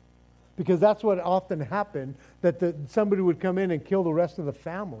well. Because that's what often happened, that somebody would come in and kill the rest of the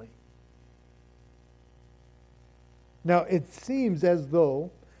family. Now, it seems as though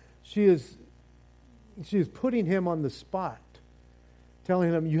she is putting him on the spot,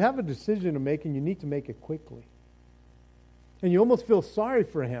 telling him, you have a decision to make and you need to make it quickly. And you almost feel sorry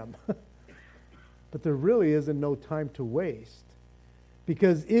for him. But there really isn't no time to waste.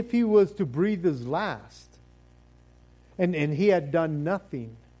 Because if he was to breathe his last, and he had done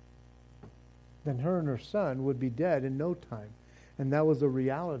nothing, then her and her son would be dead in no time. And that was the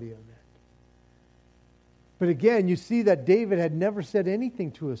reality of it. But again, you see that David had never said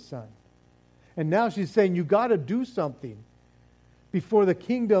anything to his son. And now she's saying, you got to do something before the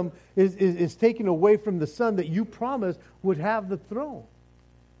kingdom is taken away from the son that you promised would have the throne.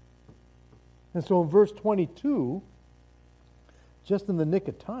 And so in verse 22, just in the nick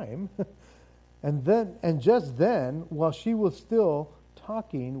of time, and just then, while she was still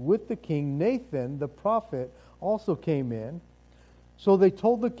talking with the king, Nathan, the prophet, also came in. So they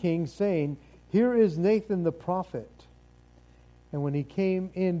told the king, saying, here is Nathan the prophet. And when he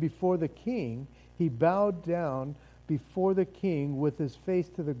came in before the king, he bowed down before the king with his face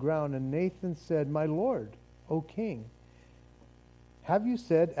to the ground. And Nathan said, my lord, O king, have you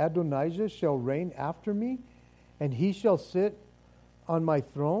said Adonijah shall reign after me, and he shall sit on my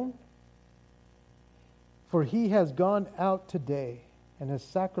throne? For he has gone out today and has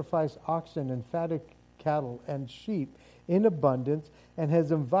sacrificed oxen and fatted cattle and sheep in abundance, and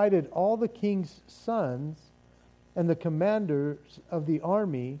has invited all the king's sons and the commanders of the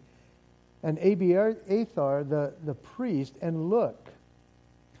army and Abiathar the priest, and look,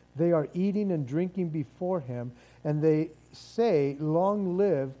 they are eating and drinking before him, and they say, long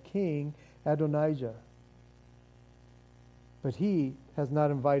live King Adonijah. But he has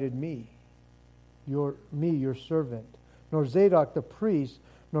not invited me, your servant, nor Zadok the priest,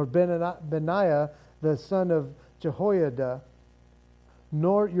 nor Benaiah the son of Jehoiada,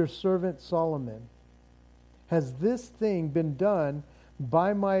 nor your servant Solomon. Has this thing been done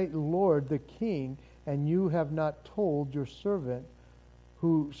by my lord the king, and you have not told your servant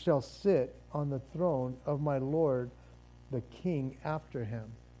who shall sit on the throne of my lord the king after him?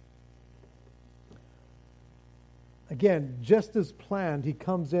 Again, just as planned, he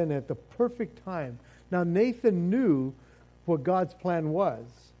comes in at the perfect time. Now, Nathan knew what God's plan was,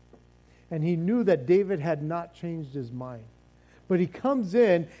 and he knew that David had not changed his mind. But he comes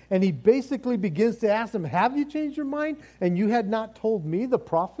in and he basically begins to ask him, have you changed your mind? And you had not told me, the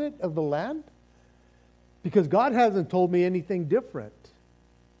prophet of the land? Because God hasn't told me anything different.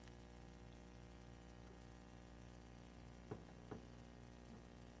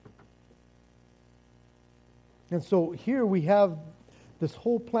 And so here we have this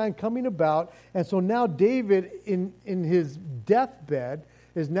whole plan coming about. And so now David, in his deathbed,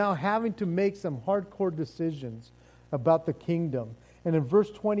 is now having to make some hardcore decisions about the kingdom. And in verse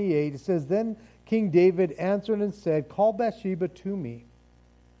 28, it says, then King David answered and said, call Bathsheba to me.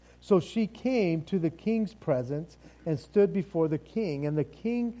 So she came to the king's presence and stood before the king. And the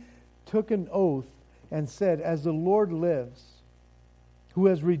king took an oath and said, as the Lord lives, who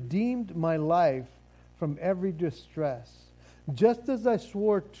has redeemed my life from every distress, just as I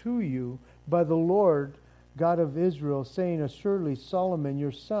swore to you by the Lord God of Israel, saying, assuredly Solomon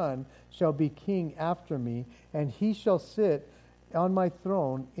your son shall be king after me, and he shall sit on my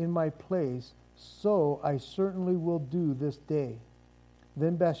throne in my place, so I certainly will do this day.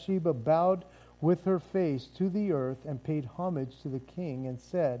 Then Bathsheba bowed with her face to the earth and paid homage to the king and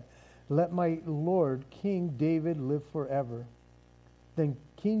said, let my lord King David live forever. Then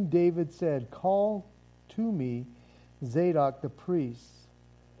King David said, call to me Zadok the priest,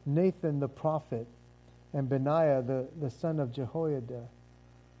 Nathan the prophet, and Benaiah the son of Jehoiada.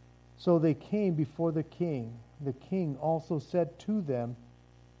 So they came before the king. The king also said to them,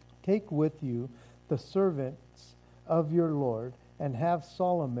 take with you the servants of your lord, and have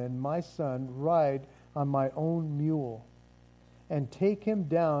Solomon my son ride on my own mule, and take him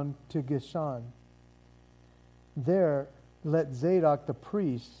down to Gishon. There let Zadok the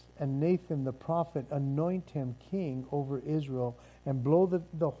priest and Nathan the prophet anoint him king over Israel, and blow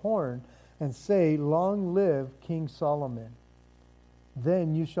the horn, and say, long live King Solomon.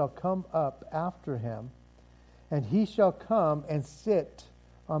 Then you shall come up after him, and he shall come and sit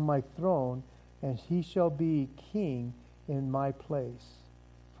on my throne, and he shall be king in my place,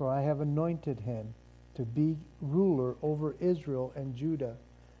 for I have anointed him to be ruler over Israel and Judah.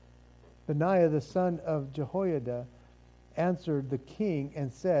 Benaiah the son of Jehoiada answered the king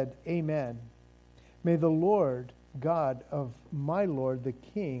and said, Amen. May the Lord God of my lord the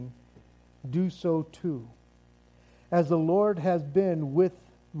king do so too. As the Lord has been with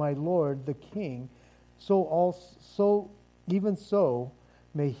my lord the king, even so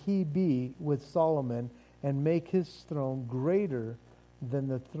may he be with Solomon, and make his throne greater than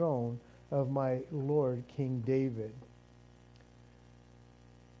the throne of my Lord King David.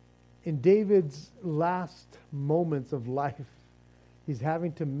 In David's last moments of life, he's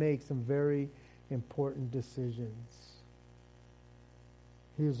having to make some very important decisions.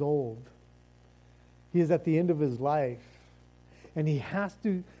 He is old. He is at the end of his life. And he has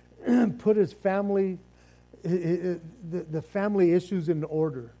to put his family, the family issues in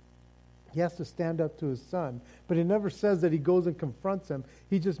order. He has to stand up to his son. But it never says that he goes and confronts him.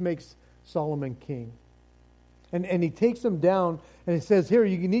 He just makes Solomon king. And he takes him down, and he says, here,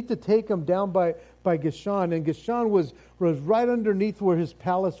 you need to take him down by Gishon. And Gishon was right underneath where his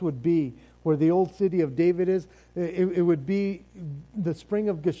palace would be, where the old city of David is. It would be the spring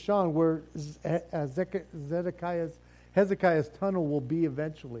of Gishon, where Hezekiah's tunnel will be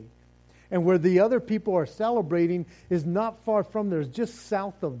eventually. And where the other people are celebrating is not far from there. It's just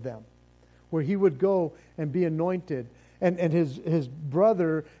south of them, where he would go and be anointed. And his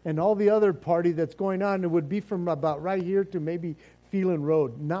brother and all the other party that's going on, it would be from about right here to maybe Phelan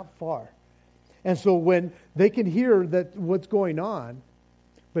Road, not far. And so when they can hear that what's going on,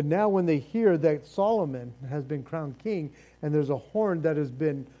 but now when they hear that Solomon has been crowned king and there's a horn that has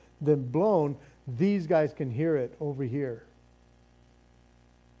been blown, these guys can hear it over here.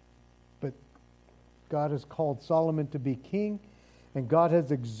 But God has called Solomon to be king, and God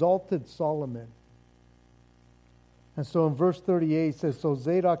has exalted Solomon. And so in verse 38 it says, so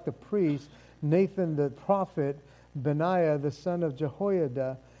Zadok the priest, Nathan the prophet, Benaiah the son of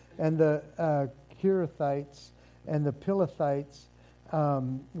Jehoiada, and the Kerethites and the Pilathites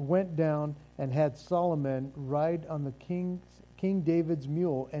went down and had Solomon ride on the King David's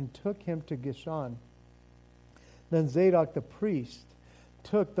mule and took him to Gishon. Then Zadok the priest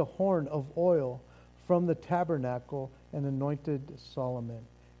took the horn of oil from the tabernacle and anointed Solomon.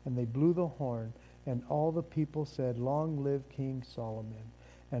 And they blew the horn, and all the people said, Long live King Solomon.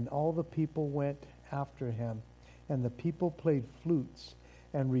 And all the people went after him. And the people played flutes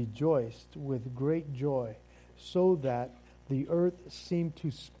and rejoiced with great joy, so that the earth seemed to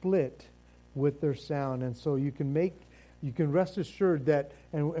split with their sound. And so you can rest assured that,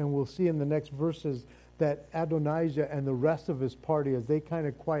 and we'll see in the next verses, that Adonijah and the rest of his party, as they kind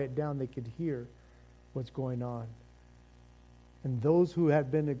of quiet down, they could hear what's going on. And those who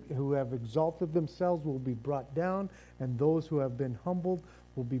have exalted themselves will be brought down, and those who have been humbled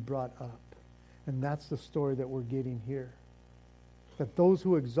will be brought up. And that's the story that we're getting here. That those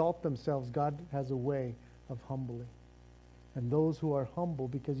who exalt themselves, God has a way of humbling. And those who are humble,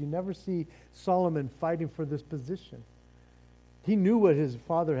 because you never see Solomon fighting for this position. He knew what his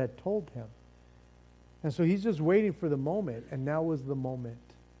father had told him. And so he's just waiting for the moment, and now was the moment.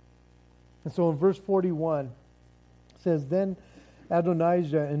 And so in verse 41, it says, Then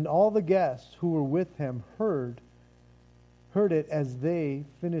Adonijah and all the guests who were with him heard it as they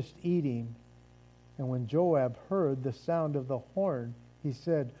finished eating. And when Joab heard the sound of the horn, he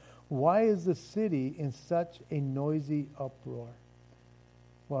said, Why is the city in such a noisy uproar?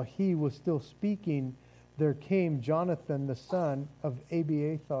 While he was still speaking, there came Jonathan the son of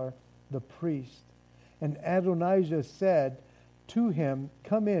Abiathar the priest. And Adonijah said to him,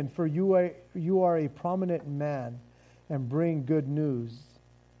 Come in, for you are a prominent man, and bring good news.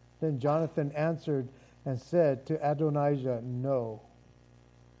 Then Jonathan answered and said to Adonijah, No.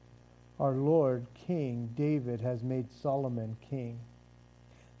 Our Lord King David has made Solomon king.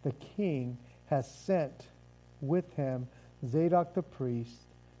 The king has sent with him Zadok the priest,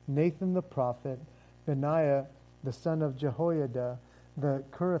 Nathan the prophet, Benaiah the son of Jehoiada, the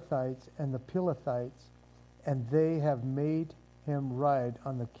Kerethites and the Pilathites, and they have made him ride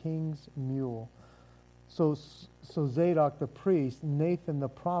on the king's mule. So Zadok the priest, Nathan the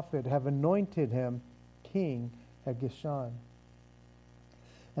prophet, have anointed him king at Gishon.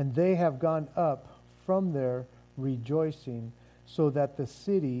 And they have gone up from there rejoicing, so that the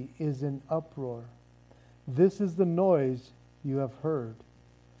city is in uproar. This is the noise you have heard.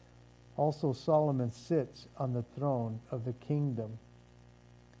 Also Solomon sits on the throne of the kingdom.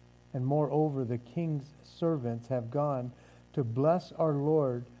 And moreover, the king's servants have gone to bless our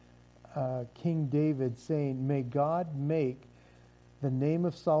Lord King David, saying, May God make the name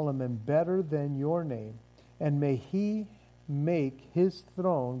of Solomon better than your name, and may he make his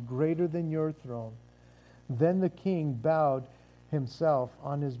throne greater than your throne. Then the king bowed himself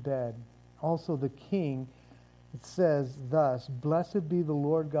on his bed. Also the king says thus, Blessed be the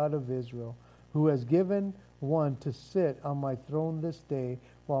Lord God of Israel, who has given one to sit on my throne this day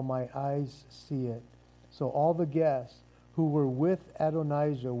while my eyes see it. So all the guests who were with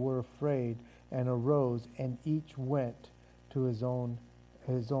Adonijah were afraid and arose, and each went to his own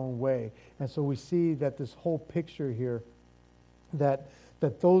way. And so we see that this whole picture here, that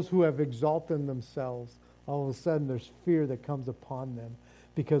those who have exalted themselves, all of a sudden there's fear that comes upon them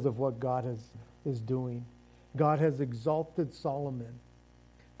because of what God is doing. God has exalted Solomon.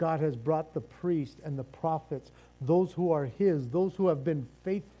 God has brought the priests and the prophets, those who are his, those who have been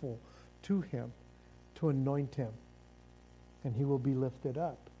faithful to him, to anoint him. And he will be lifted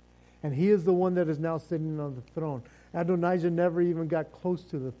up. And he is the one that is now sitting on the throne. Adonijah never even got close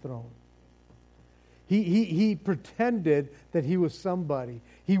to the throne. He pretended that he was somebody.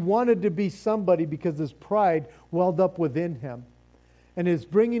 He wanted to be somebody because his pride welled up within him. And is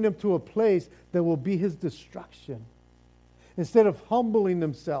bringing him to a place that will be his destruction. Instead of humbling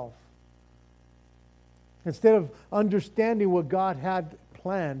himself, instead of understanding what God had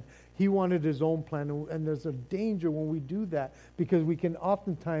planned, he wanted his own plan. And there's a danger when we do that, because we can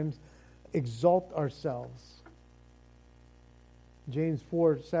oftentimes exalt ourselves. James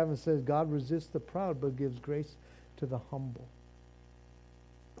 4:7 says, God resists the proud but gives grace to the humble.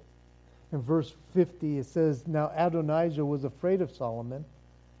 In verse 50 it says, Now Adonijah was afraid of Solomon,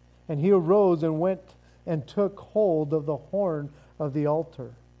 and he arose and went and took hold of the horn of the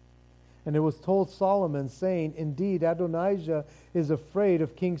altar. And it was told Solomon, saying, Indeed, Adonijah is afraid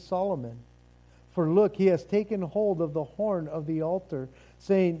of King Solomon. For look, he has taken hold of the horn of the altar,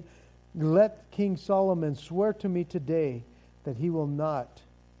 saying, Let King Solomon swear to me today that he will not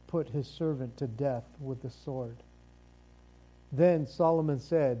put his servant to death with the sword. Then Solomon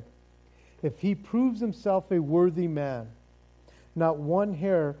said, If he proves himself a worthy man, not one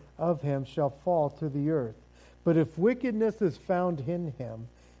hair of him shall fall to the earth. But if wickedness is found in him,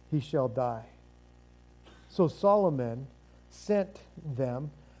 he shall die. So Solomon sent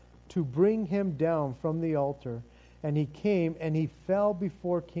them to bring him down from the altar. And he came and he fell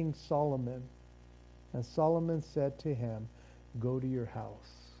before King Solomon. And Solomon said to him, Go to your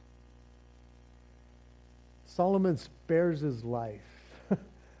house. Solomon spares his life.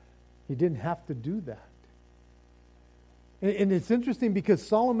 He didn't have to do that. And it's interesting because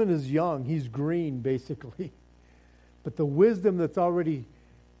Solomon is young. He's green, basically. But the wisdom that's already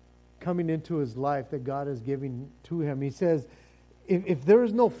coming into his life that God is giving to him, he says, if there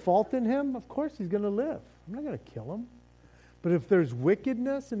is no fault in him, of course he's going to live. I'm not going to kill him. But if there's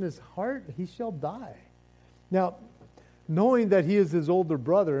wickedness in his heart, he shall die. Now, knowing that he is his older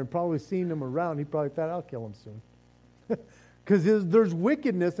brother and probably seeing him around, he probably thought, I'll kill him soon. Because there's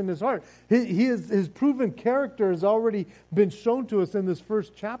wickedness in his heart. His proven character has already been shown to us in this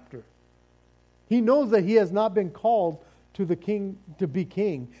first chapter. He knows that he has not been called to the king to be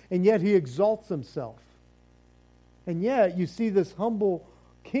king, and yet he exalts himself. And yet you see this humble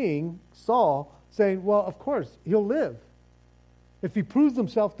king, Saul, saying, well, of course, he'll live. If he proves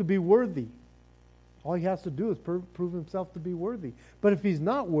himself to be worthy, all he has to do is prove himself to be worthy. But if he's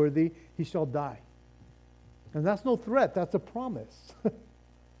not worthy, he shall die. And that's no threat, that's a promise.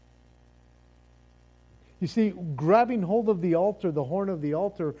 You see, grabbing hold of the altar, the horn of the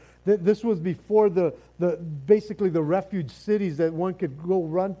altar, this was before basically the refuge cities that one could go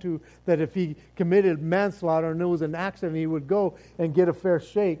run to, that if he committed manslaughter and there was an accident, he would go and get a fair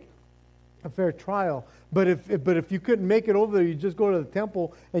shake, a fair trial. But if you couldn't make it over there, you just go to the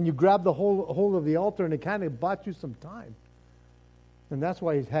temple and you grab the hold of the altar, and it kind of bought you some time. And that's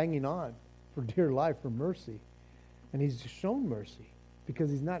why he's hanging on for dear life, for mercy. And he's shown mercy because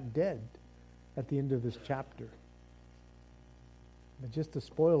he's not dead at the end of this chapter. But just to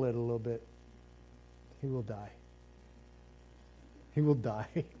spoil it a little bit, he will die. He will die.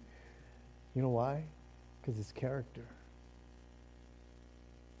 You know why? Because his character.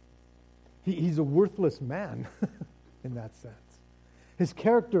 He's a worthless man in that sense. His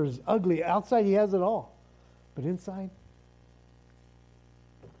character is ugly. Outside he has it all. But inside,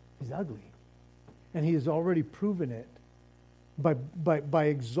 he's ugly. And he has already proven it by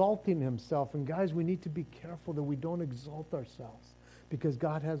exalting himself. And guys, we need to be careful that we don't exalt ourselves, because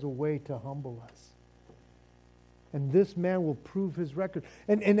God has a way to humble us. And this man will prove his record.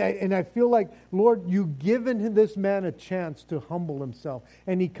 And I feel like, Lord, you've given this man a chance to humble himself.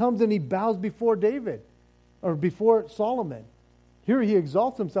 And he comes and he bows before David, or before Solomon. Here he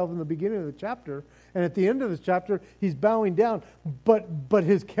exalts himself in the beginning of the chapter, and at the end of this chapter, he's bowing down. But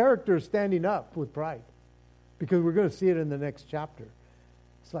his character is standing up with pride, Because we're going to see it in the next chapter.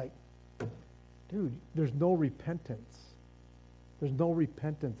 It's like, dude, there's no repentance. There's no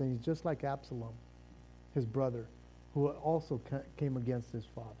repentance. And he's just like Absalom, his brother, who also came against his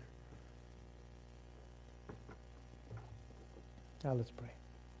father. Now let's pray.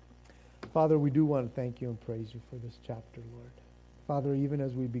 Father, we do want to thank you and praise you for this chapter, Lord. Father, even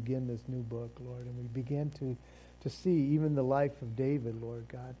as we begin this new book, Lord, and we begin to see even the life of David, Lord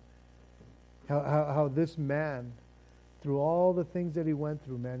God, how this man, through all the things that he went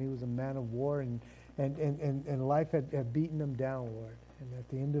through, man, he was a man of war, and life had beaten him down, Lord. And at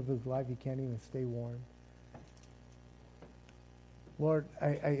the end of his life, he can't even stay warm. Lord,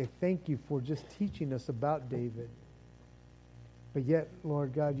 I thank you for just teaching us about David. But yet,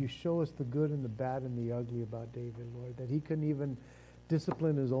 Lord God, you show us the good and the bad and the ugly about David, Lord, that he couldn't even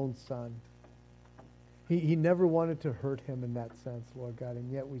discipline his own son. He never wanted to hurt him in that sense, Lord God,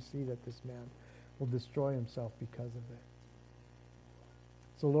 and yet we see that this man will destroy himself because of it.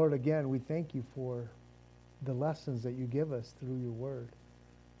 So, Lord, again, we thank you for the lessons that you give us through your word,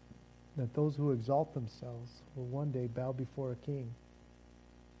 that those who exalt themselves will one day bow before a king,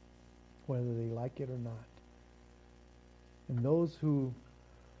 whether they like it or not. And those who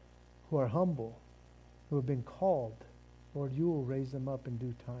are humble, who have been called, Lord, you will raise them up in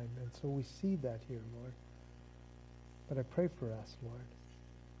due time. And so we see that here, Lord. But I pray for us, Lord,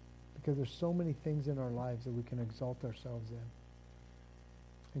 because there's so many things in our lives that we can exalt ourselves in.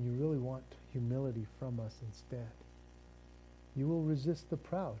 And you really want humility from us instead. You will resist the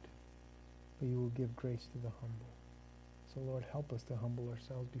proud, but you will give grace to the humble. So, Lord, help us to humble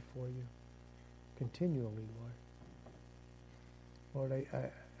ourselves before you continually, Lord. Lord, I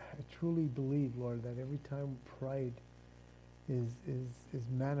truly believe, Lord, that every time pride is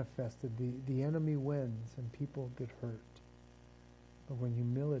manifested, the enemy wins and people get hurt. But when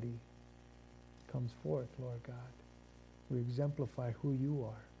humility comes forth, Lord God, we exemplify who you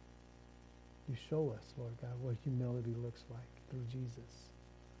are. You show us, Lord God, what humility looks like through Jesus.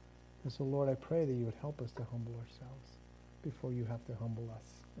 And so, Lord, I pray that you would help us to humble ourselves before you have to humble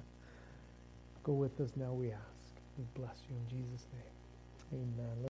us. Go with us now, we ask. We bless you in Jesus' name. Amen.